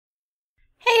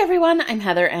Hey everyone, I'm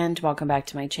Heather and welcome back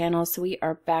to my channel. So we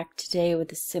are back today with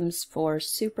the Sims 4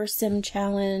 Super Sim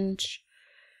Challenge.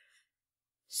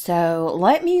 So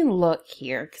let me look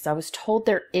here because I was told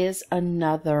there is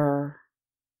another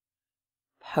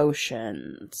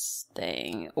potions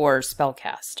thing or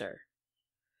spellcaster.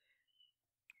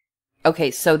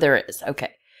 Okay, so there is.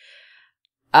 Okay.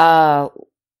 I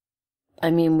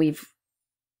mean, we've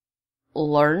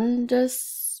learned a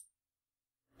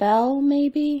spell,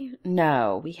 maybe?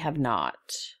 No, we have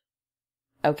not.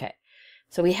 Okay.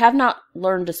 So we have not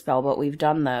learned a spell, but we've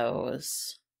done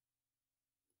those.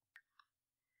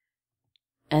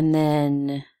 And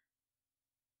then...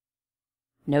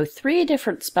 know 3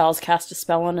 different spells. Cast a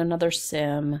spell on another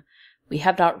sim. We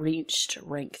have not reached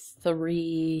rank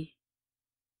 3.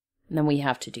 And then we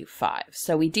have to do 5.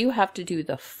 So we do have to do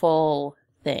the full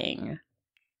thing.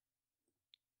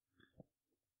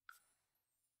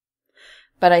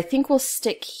 But I think we'll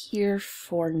stick here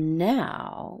for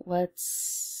now.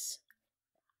 Let's...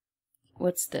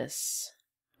 what's this?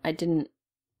 I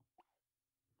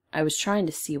was trying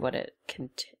to see what it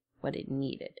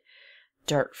needed.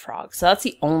 Dirt frog. So that's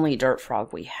the only dirt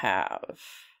frog we have.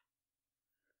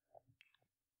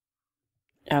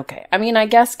 Okay. I mean, I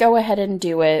guess go ahead and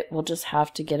do it. We'll just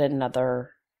have to get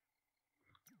another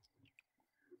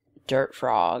dirt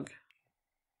frog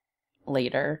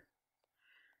later.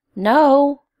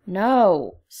 No.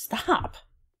 No. Stop.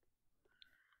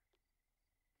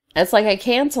 It's like I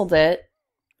canceled it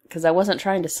because I wasn't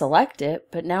trying to select it,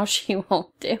 but now she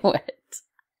won't do it.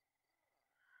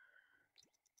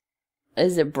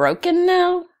 Is it broken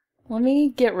now? Let me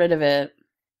get rid of it.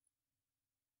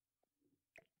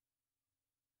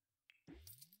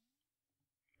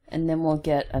 And then we'll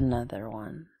get another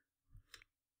one.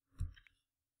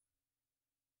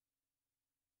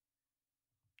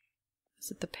 Is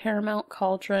it the Paramount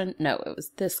Cauldron? No, it was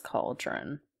this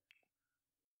cauldron.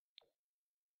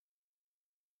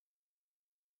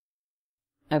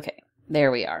 Okay,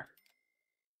 there we are.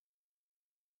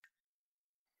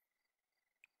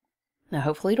 Now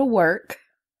hopefully it'll work.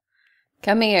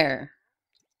 Come here.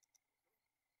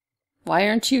 Why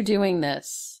aren't you doing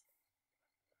this?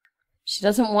 She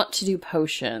doesn't want to do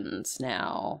potions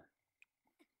now.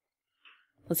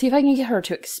 Let's see if I can get her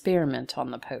to experiment on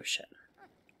the potion.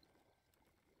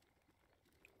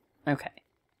 Okay.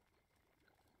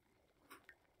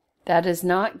 That is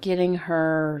not getting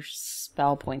her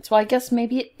spell points. Well, I guess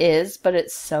maybe it is, but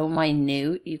it's so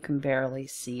minute you can barely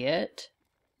see it.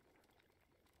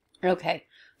 Okay,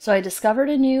 so I discovered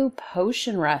a new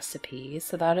potion recipe,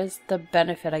 so that is the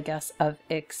benefit, I guess, of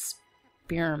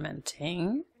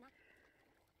experimenting.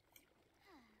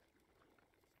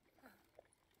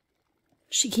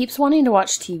 She keeps wanting to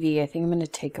watch TV. I think I'm going to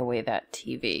take away that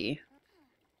TV.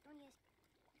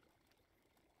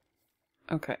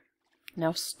 Okay,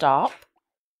 now stop.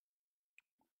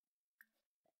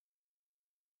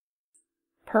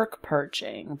 Perk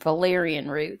perching,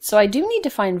 valerian root. So I do need to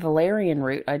find valerian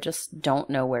root. I just don't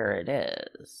know where it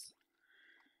is.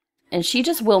 And she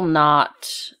just will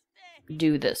not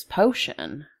do this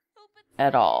potion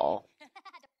at all.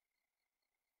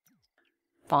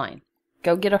 Fine.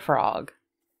 Go get a frog.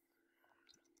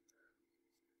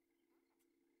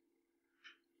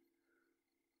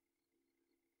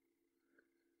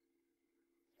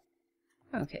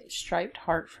 Okay, striped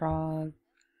heart frog.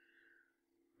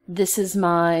 This is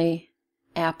my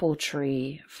apple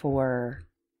tree for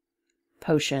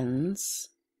potions.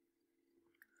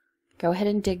 Go ahead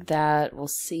and dig that. We'll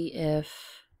see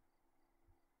if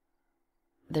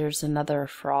there's another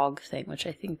frog thing, which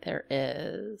I think there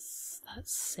is.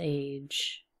 That's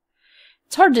sage.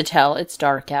 It's hard to tell. It's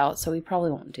dark out, so we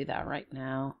probably won't do that right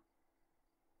now.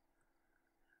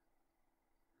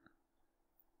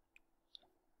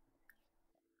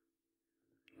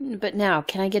 But now,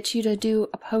 can I get you to do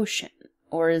a potion?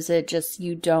 Or is it just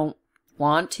you don't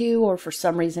want to? Or for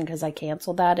some reason, because I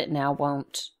canceled that, it now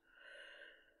won't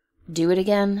do it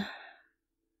again?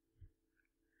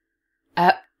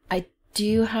 I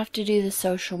do have to do the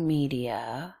social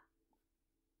media.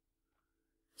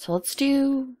 So let's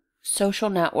do social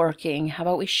networking. How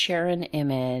about we share an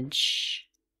image?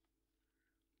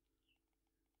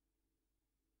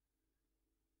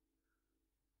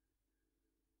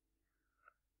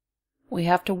 We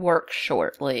have to work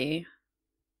shortly.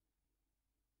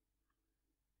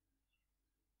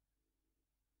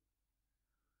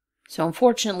 So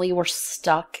unfortunately, we're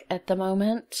stuck at the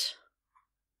moment.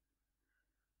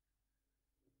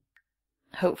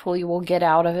 Hopefully we'll get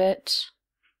out of it.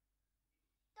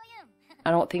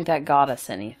 I don't think that got us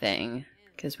anything,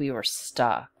 because we were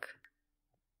stuck.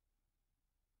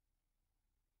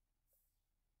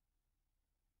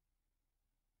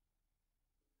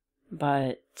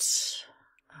 but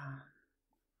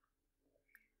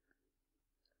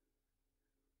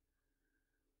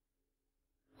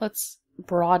let's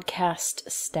broadcast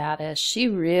status. She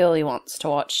really wants to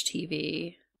watch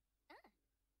TV.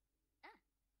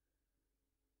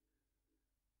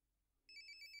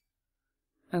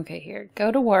 Okay, here,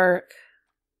 go to work.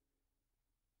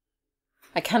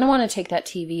 I kind of want to take that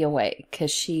TV away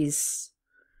because she's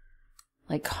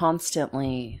like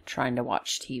constantly trying to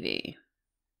watch TV.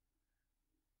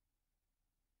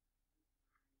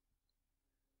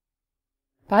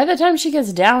 By the time she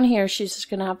gets down here, she's just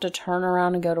going to have to turn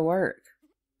around and go to work.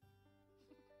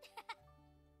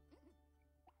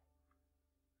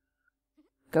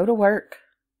 Go to work.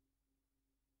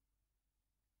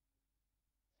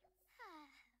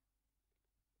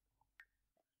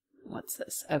 What's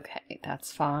this? Okay,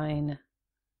 that's fine.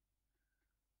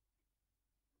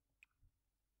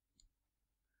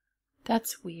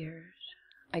 That's weird.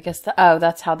 I guess oh,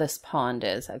 that's how this pond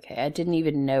is. Okay, I didn't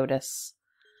even notice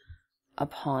a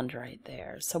pond right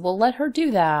there. So we'll let her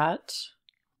do that.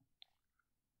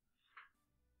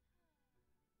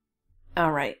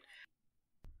 All right.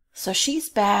 So she's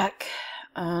back.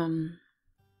 We'll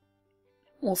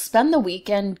spend the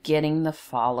weekend getting the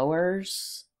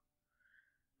followers.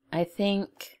 I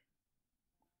think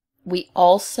we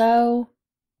also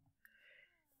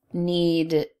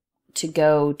need to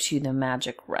go to the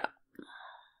magic realm.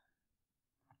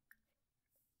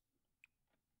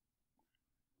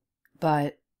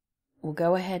 But we'll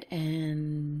go ahead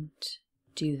and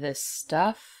do this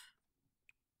stuff.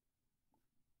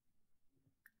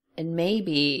 And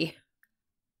maybe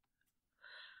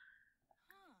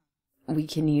we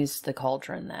can use the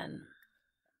cauldron then.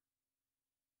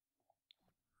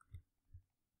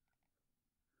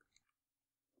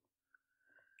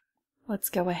 Let's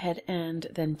go ahead and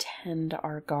then tend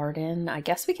our garden. I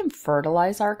guess we can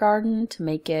fertilize our garden to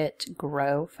make it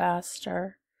grow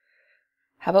faster.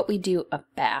 How about we do a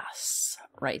bass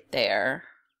right there?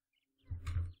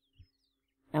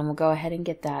 And we'll go ahead and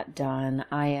get that done.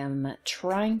 I am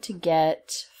trying to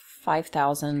get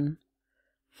 5,000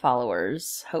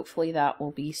 followers. Hopefully that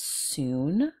will be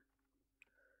soon.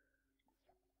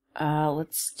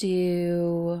 Let's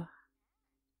do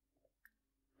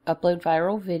upload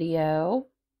viral video.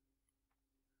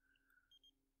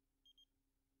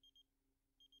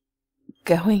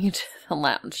 Going to the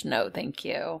lounge. No, thank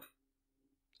you.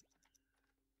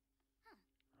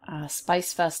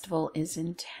 Spice Festival is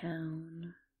in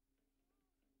town.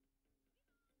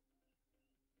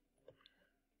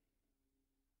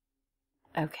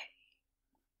 Okay.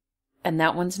 And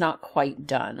that one's not quite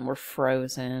done. We're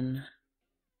frozen.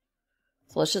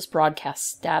 So let's just broadcast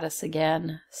status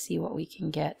again. See what we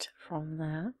can get from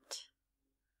that.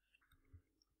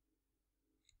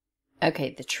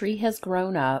 Okay, the tree has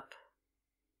grown up.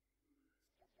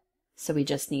 So we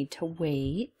just need to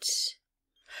wait.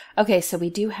 Okay, so we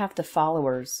do have the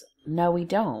followers. No, we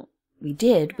don't. We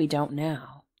did, we don't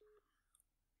now.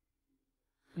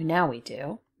 Now we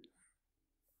do.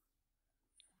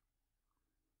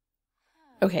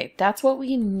 Okay, that's what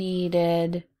we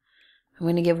needed. I'm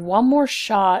going to give one more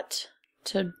shot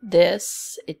to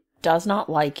this. It does not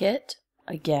like it.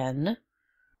 Again.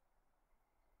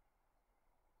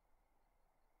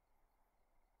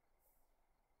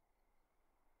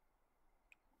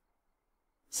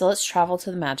 So let's travel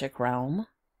to the magic realm.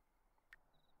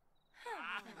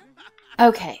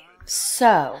 Okay,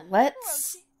 so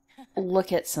let's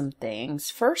look at some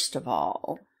things. First of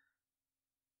all,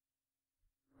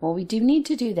 well, we do need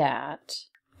to do that,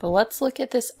 but let's look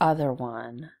at this other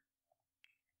one.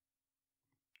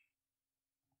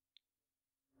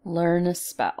 Learn a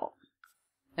spell.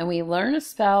 And we learn a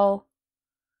spell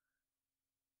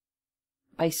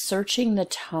by searching the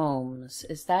tomes.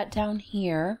 Is that down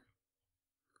here?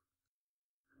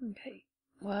 Okay.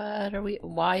 What are we?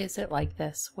 Why is it like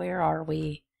this? Where are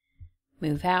we?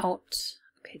 Move out.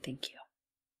 Okay, thank you.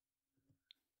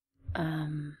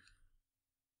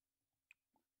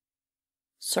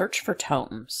 Search for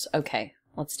tomes. Okay,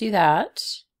 let's do that.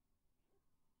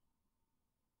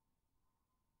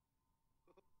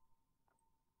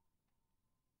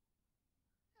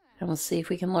 And we'll see if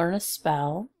we can learn a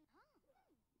spell.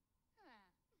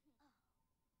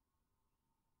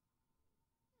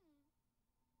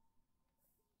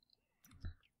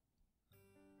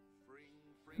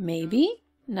 Maybe?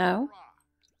 No?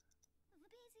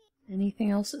 Anything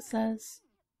else it says?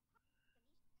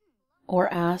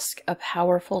 Or ask a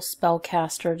powerful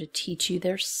spellcaster to teach you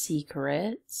their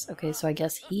secrets. Okay, so I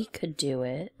guess he could do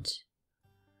it.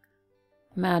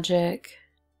 Magic.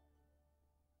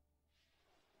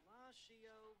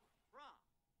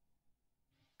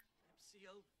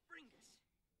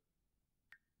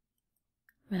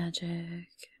 Magic.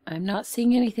 I'm not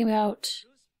seeing anything about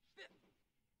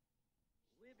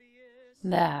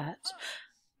that.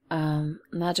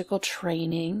 Magical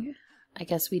training. I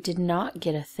guess we did not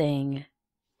get a thing.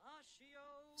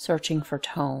 Searching for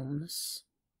tomes.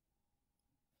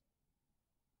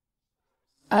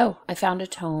 Oh, I found a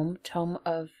tome. Tome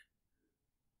of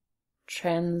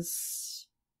Transportalate.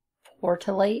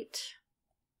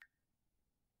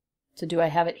 So do I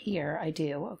have it here? I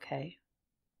do. Okay.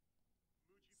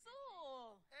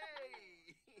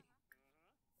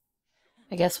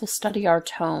 I guess we'll study our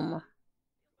tome.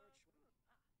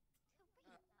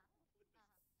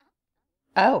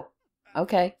 Oh,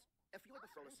 okay.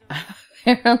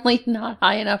 Apparently not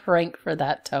high enough rank for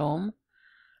that tome.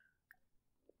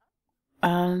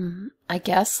 I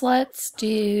guess let's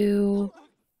do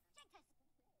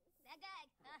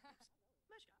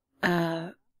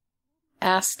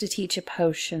ask to teach a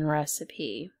potion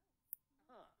recipe.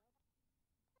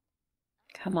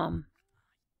 Come on.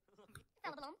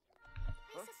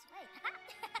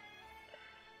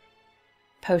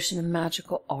 Potion of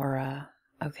magical aura.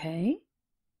 Okay.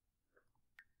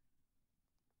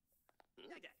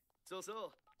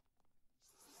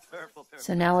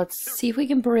 So now let's see if we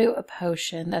can brew a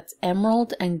potion that's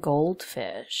emerald and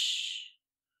goldfish.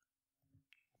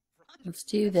 Let's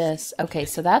do this. Okay,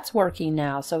 so that's working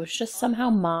now. So it's just somehow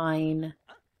mine.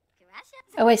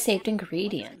 Oh, I saved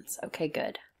ingredients. Okay,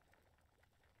 good.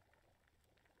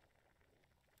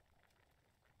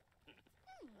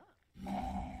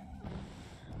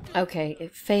 Okay,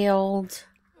 it failed.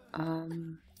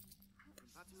 I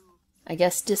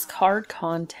guess discard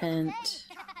content.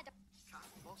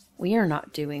 We are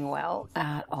not doing well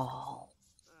at all.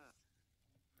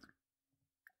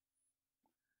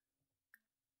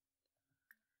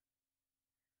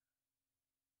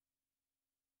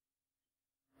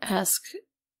 Ask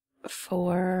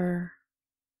for...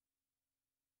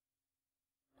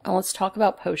 Oh, let's talk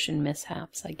about potion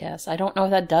mishaps, I guess. I don't know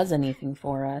if that does anything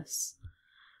for us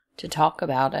to talk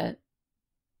about it.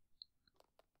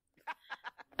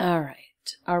 Alright.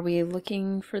 Are we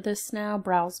looking for this now?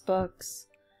 Browse books.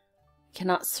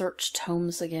 Cannot search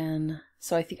tomes again.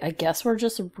 So I guess we're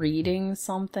just reading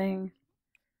something.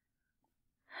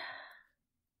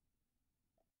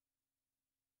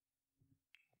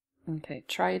 Okay,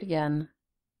 try it again.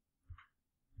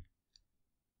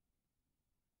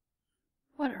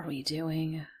 What are we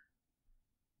doing?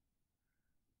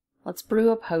 Let's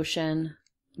brew a potion.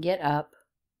 Get up.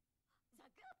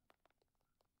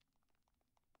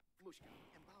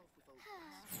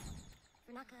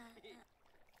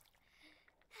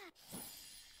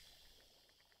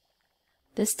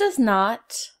 This does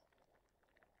not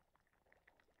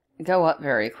go up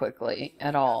very quickly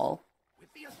at all.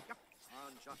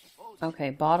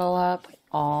 Okay, bottle up,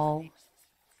 all.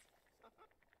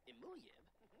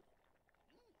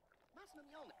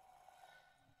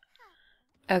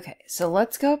 Okay, so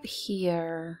let's go up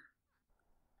here.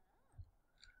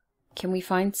 Can we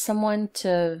find someone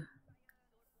to...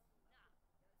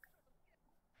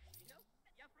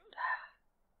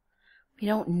 We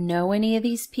don't know any of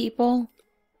these people.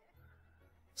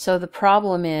 So the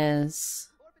problem is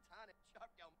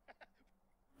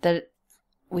that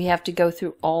we have to go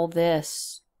through all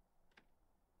this.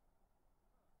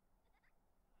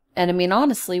 And I mean,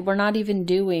 honestly, we're not even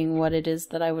doing what it is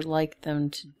that I would like them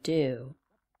to do.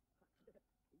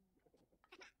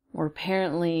 We're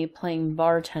apparently playing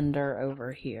bartender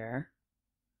over here.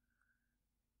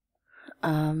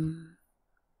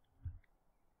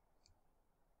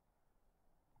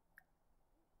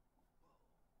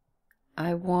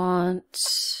 I want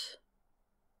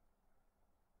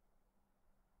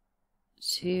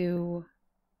to,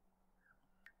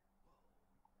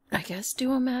 I guess,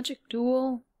 do a magic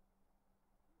duel.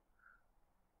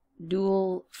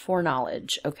 Duel for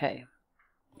knowledge. Okay.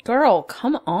 Girl,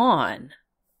 come on.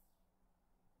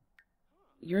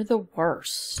 You're the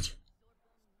worst.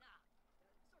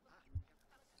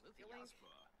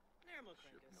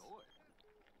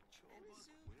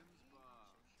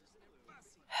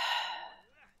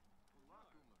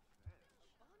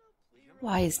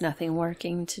 Why is nothing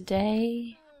working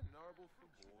today?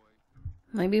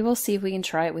 Maybe we'll see if we can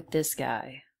try it with this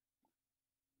guy.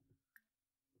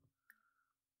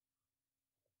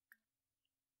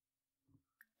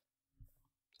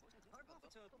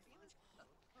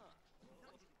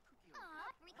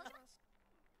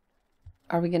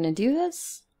 Are we gonna do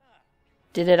this?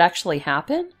 Did it actually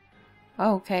happen?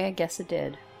 Oh, okay, I guess it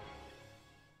did.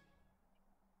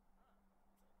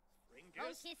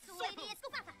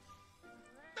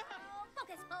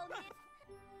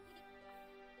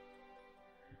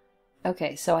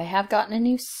 Okay, so I have gotten a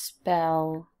new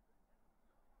spell.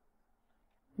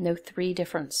 No 3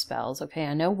 different spells. Okay,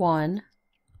 I know 1.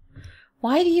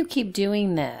 Why do you keep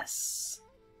doing this?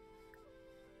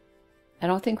 I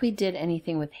don't think we did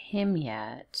anything with him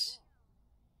yet.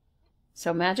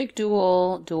 So magic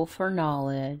duel, duel for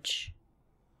knowledge.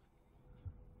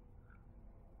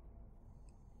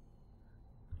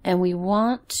 And we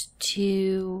want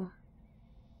to...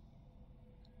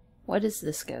 What does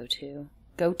this go to?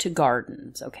 Go to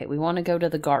gardens. Okay, we want to go to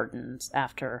the gardens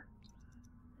after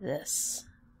this.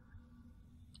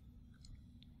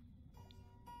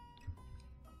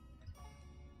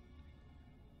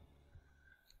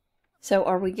 So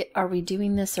are we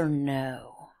doing this or no?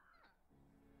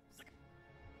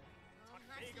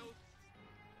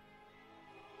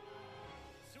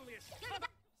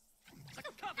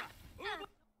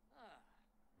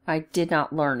 I did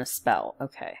not learn a spell.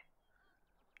 Okay.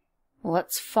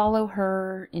 Let's follow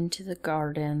her into the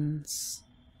gardens.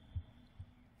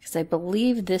 Because I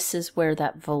believe this is where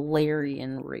that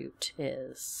valerian root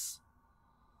is.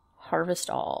 Harvest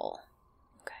all.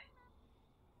 Okay.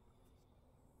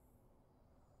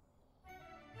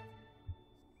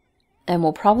 And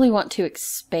we'll probably want to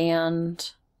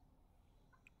expand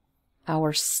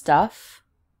our stuff.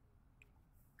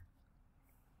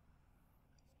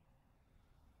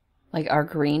 Like our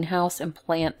greenhouse, and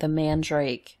plant the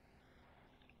mandrake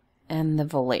and the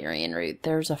valerian root.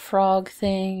 There's a frog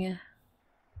thing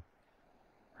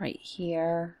right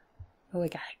here. Oh, I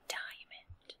got a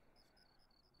diamond.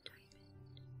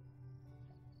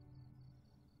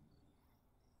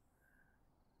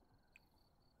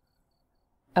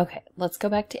 Okay, let's go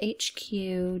back to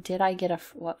HQ. Did I get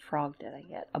what frog did I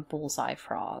get? A bullseye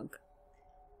frog.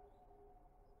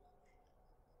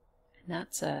 And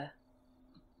that's a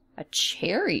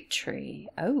cherry tree.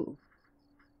 Oh.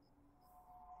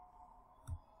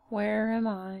 Where am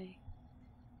I?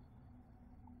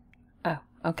 Oh,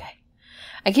 okay.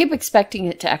 I keep expecting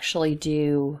it to actually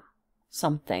do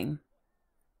something.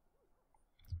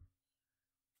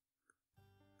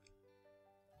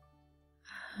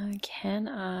 Can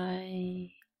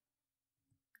I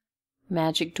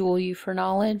magic duel you for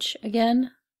knowledge again?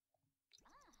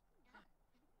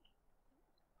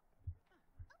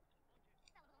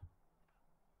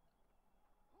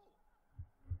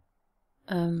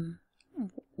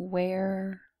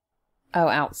 Where? Oh,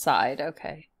 outside.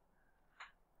 Okay.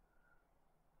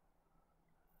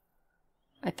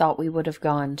 I thought we would have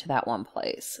gone to that one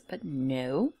place, but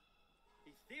no.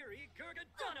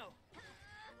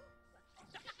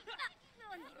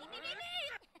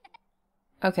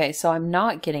 Okay, so I'm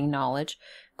not getting knowledge.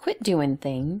 Quit doing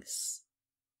things.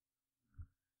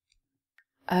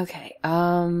 Okay,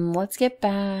 let's get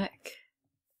back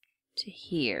to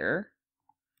here.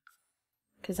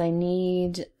 Because I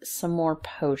need some more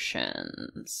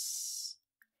potions.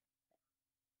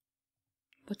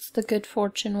 What's the good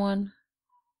fortune one?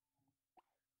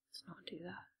 Let's not do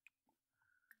that.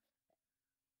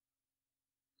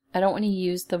 I don't want to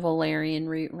use the valerian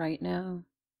root right now.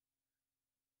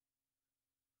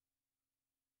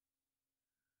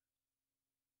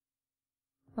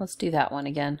 Let's do that one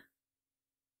again.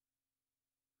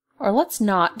 Or let's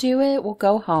not do it. We'll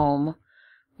go home.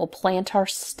 We'll plant our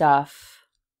stuff.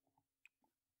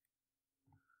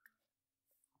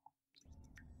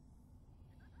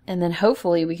 And then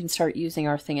hopefully we can start using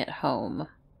our thing at home.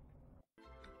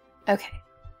 Okay.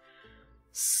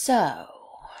 So,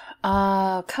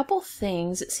 a couple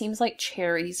things. It seems like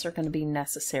cherries are going to be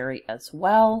necessary as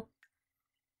well.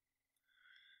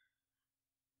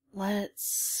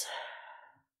 Let's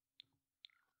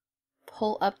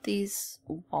pull up these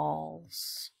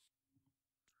walls.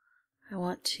 I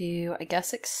want to, I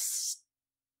guess, extend.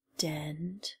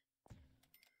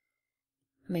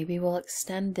 Maybe we'll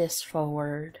extend this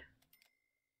forward.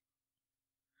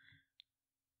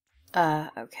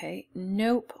 Okay.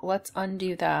 Nope. Let's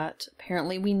undo that.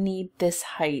 Apparently we need this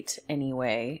height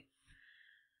anyway.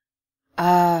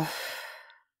 The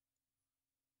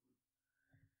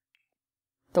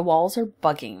walls are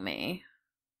bugging me.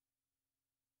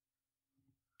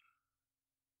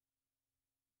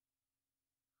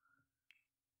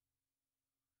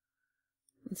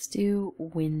 Let's do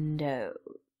windows.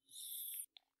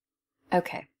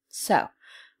 Okay, so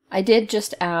I did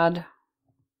just add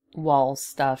wall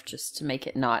stuff just to make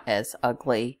it not as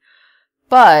ugly,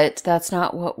 but that's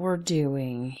not what we're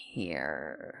doing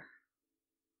here.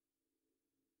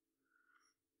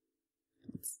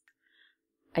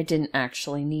 I didn't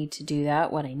actually need to do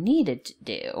that. What I needed to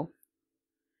do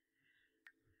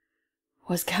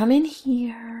was come in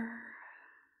here,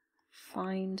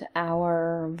 find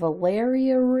our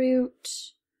Valeria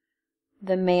root,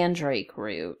 the mandrake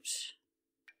root.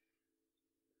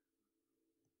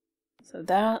 So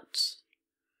that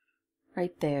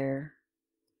right there,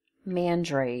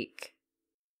 mandrake.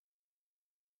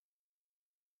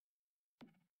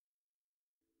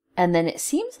 And then it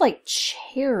seems like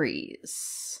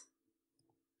cherries.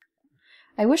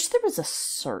 I wish there was a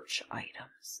search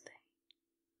items thing.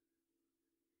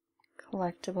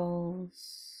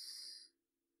 Collectibles,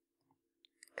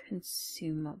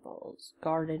 consumables,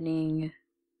 gardening,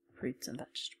 fruits and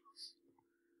vegetables.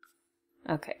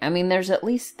 Okay, I mean there's at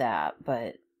least that,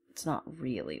 but it's not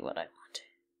really what I wanted.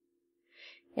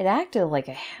 It acted like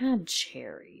I had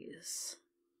cherries,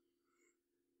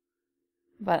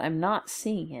 but I'm not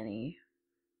seeing any.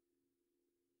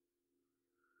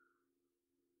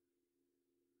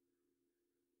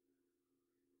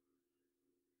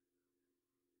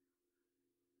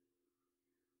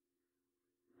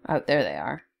 Oh, there they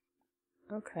are.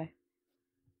 Okay.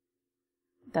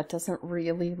 That doesn't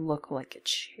really look like a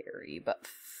cherry, but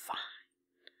fine.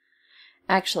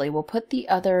 Actually, we'll put the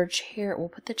other cherry, we'll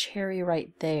put the cherry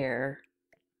right there.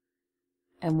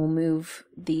 And we'll move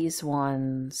these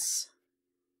ones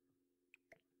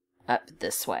up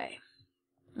this way.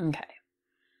 Okay.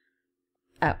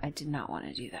 Oh, I did not want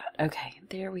to do that. Okay,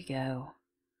 there we go.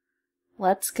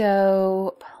 Let's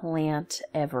go plant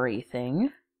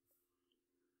everything.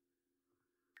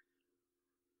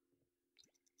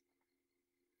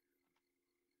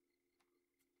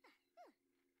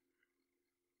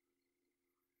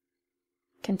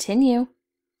 Continue.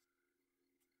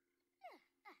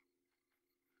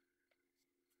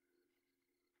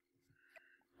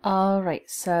 Alright,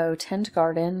 so tend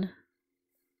garden.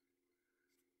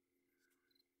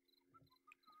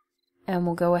 And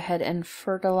we'll go ahead and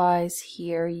fertilize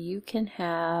here. You can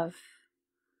have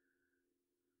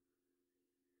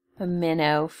a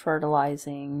minnow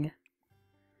fertilizing.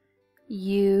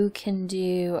 You can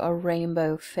do a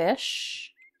rainbow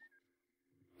fish.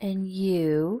 And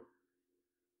you...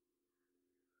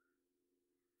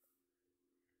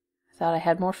 Thought I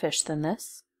had more fish than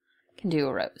this. Can do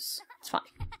a rose. It's fine.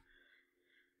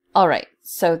 Alright,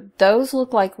 so those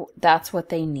look like that's what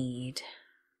they need.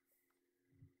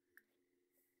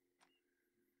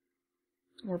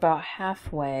 We're about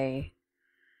halfway.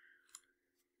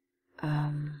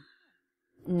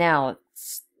 Now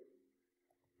let's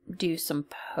do some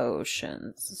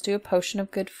potions. Let's do a potion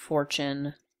of good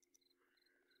fortune.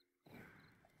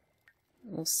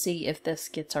 We'll see if this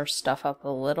gets our stuff up a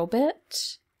little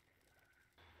bit.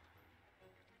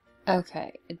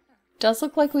 Okay, it does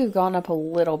look like we've gone up a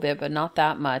little bit, but not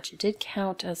that much. It did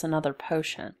count as another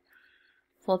potion.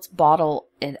 So let's bottle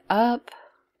it up.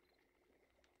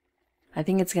 I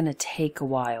think it's going to take a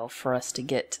while for us to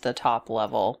get to the top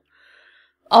level.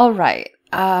 Alright,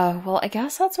 well I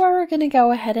guess that's where we're going to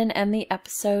go ahead and end the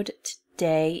episode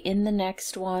today. In the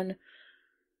next one,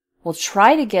 we'll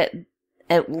try to get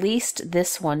at least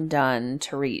this one done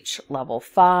to reach level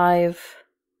 5.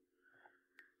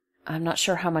 I'm not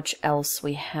sure how much else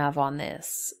we have on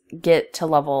this. Get to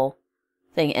level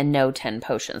thing and no 10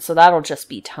 potions. So that'll just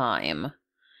be time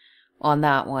on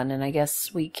that one. And I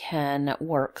guess we can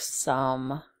work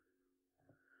some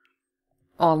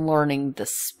on learning the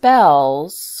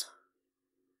spells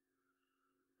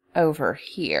over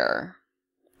here.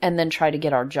 And then try to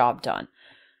get our job done.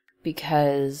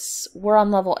 Because we're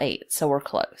on level 8, so we're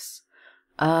close.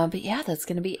 But yeah, that's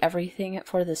going to be everything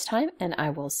for this time, and I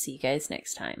will see you guys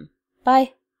next time.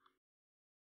 Bye!